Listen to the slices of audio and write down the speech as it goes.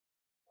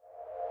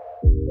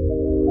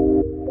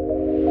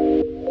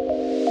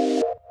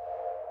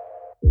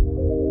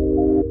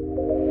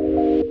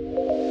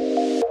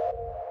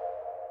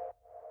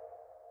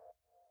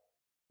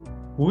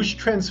Woosh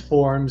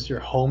transforms your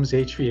home's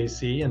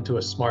HVAC into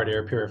a smart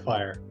air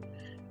purifier.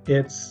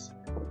 It's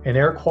an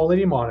air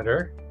quality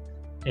monitor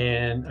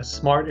and a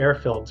smart air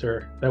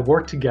filter that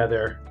work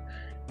together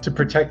to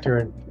protect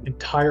your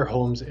entire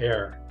home's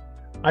air.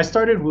 I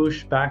started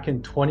Woosh back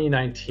in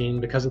 2019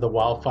 because of the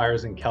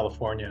wildfires in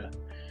California.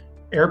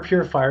 Air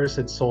purifiers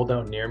had sold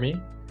out near me,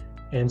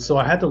 and so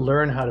I had to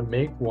learn how to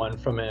make one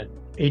from an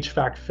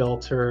HVAC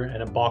filter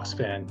and a box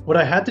fan. What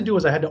I had to do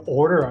was I had to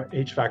order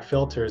HVAC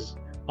filters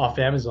off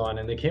Amazon,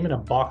 and they came in a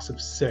box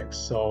of 6.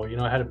 So,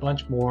 I had a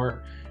bunch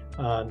more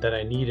that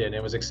I needed, and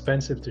it was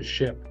expensive to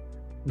ship.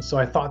 And so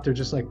I thought there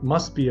just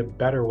must be a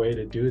better way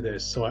to do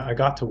this. So I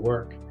got to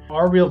work.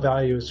 Our real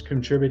value is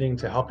contributing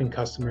to helping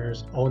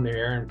customers own their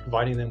air and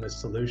providing them with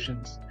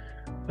solutions.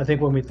 I think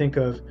when we think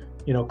of,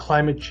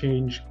 climate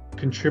change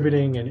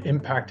contributing and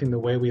impacting the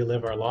way we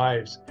live our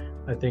lives,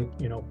 I think,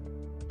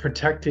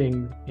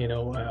 protecting,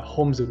 a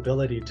home's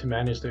ability to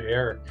manage their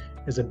air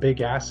is a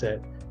big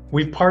asset.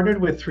 We've partnered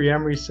with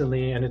 3M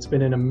recently, and it's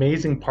been an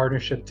amazing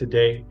partnership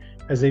today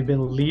as they've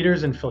been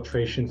leaders in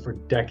filtration for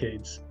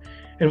decades.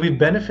 And we've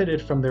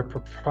benefited from their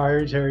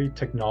proprietary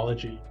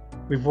technology.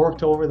 We've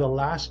worked over the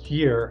last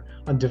year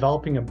on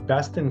developing a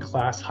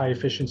best-in-class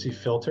high-efficiency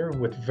filter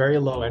with very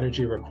low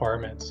energy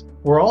requirements.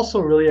 We're also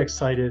really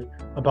excited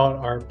about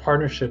our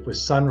partnership with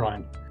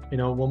Sunrun.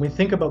 When we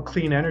think about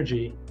clean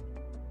energy,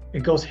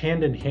 it goes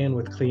hand in hand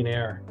with clean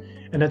air.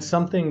 And it's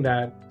something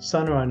that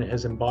Sunrun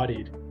has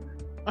embodied.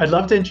 I'd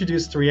love to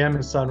introduce 3M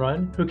and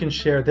Sunrun, who can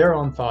share their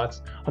own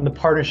thoughts on the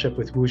partnership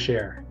with Woosh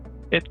Air.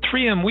 At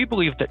 3M, we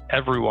believe that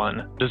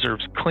everyone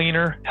deserves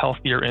cleaner,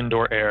 healthier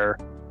indoor air.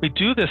 We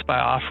do this by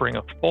offering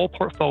a full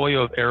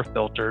portfolio of air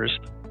filters,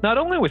 not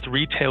only with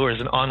retailers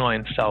and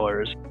online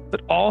sellers,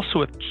 but also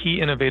with key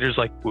innovators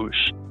like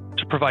Woosh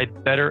to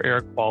provide better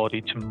air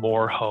quality to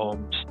more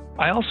homes.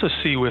 I also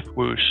see with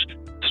Woosh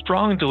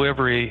strong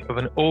delivery of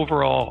an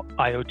overall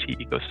IoT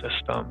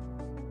ecosystem.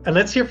 And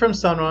let's hear from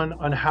Sunrun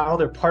on how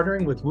they're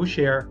partnering with Woosh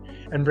Air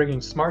and bringing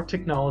smart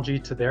technology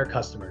to their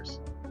customers.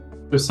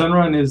 So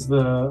Sunrun is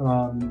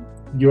the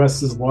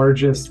US's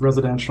largest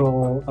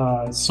residential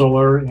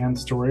solar and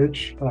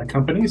storage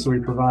company. So we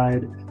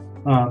provide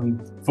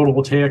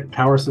photovoltaic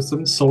power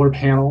systems, solar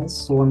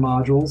panels, solar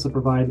modules that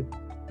provide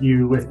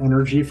you with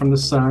energy from the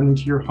sun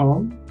into your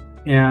home.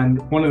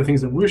 And one of the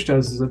things that Woosh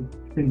does is that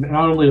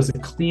not only does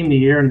it clean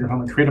the air in your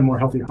home and create a more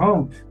healthy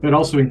home, but it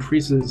also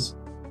increases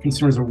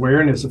consumers'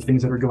 awareness of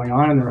things that are going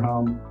on in their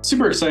home.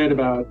 Super excited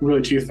about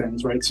really 2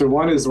 things, right? So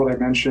one is what I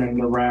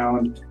mentioned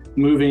around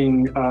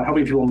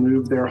helping people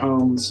move their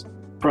homes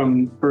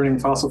from burning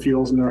fossil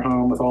fuels in their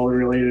home with all the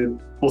related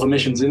both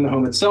emissions in the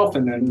home itself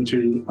and then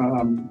into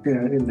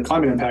in the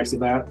climate impacts of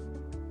that,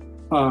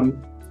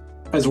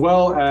 as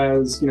well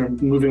as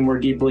moving more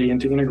deeply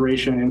into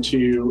integration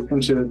into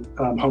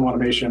home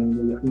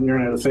automation, the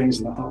Internet of Things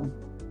in the home.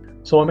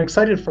 So I'm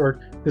excited for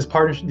these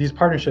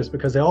partnerships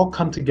because they all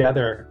come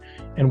together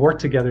and work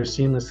together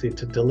seamlessly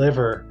to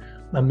deliver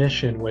a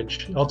mission,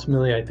 which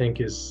ultimately I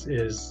think is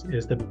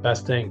the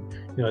best thing.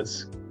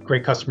 It's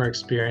great customer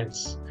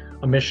experience,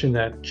 a mission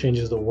that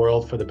changes the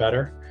world for the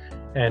better.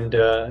 And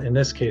in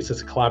this case,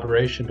 it's a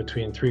collaboration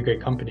between 3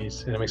 great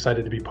companies, and I'm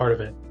excited to be part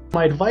of it.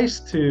 My advice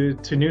to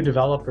new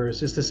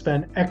developers is to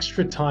spend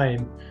extra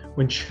time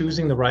when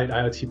choosing the right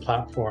IoT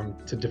platform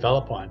to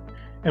develop on.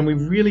 And we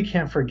really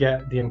can't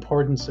forget the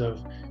importance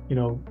of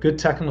good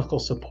technical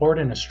support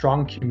and a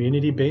strong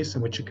community base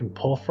in which you can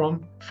pull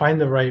from. Find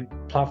the right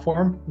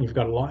platform, you've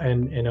got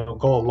and it'll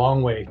go a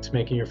long way to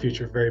making your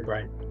future very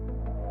bright.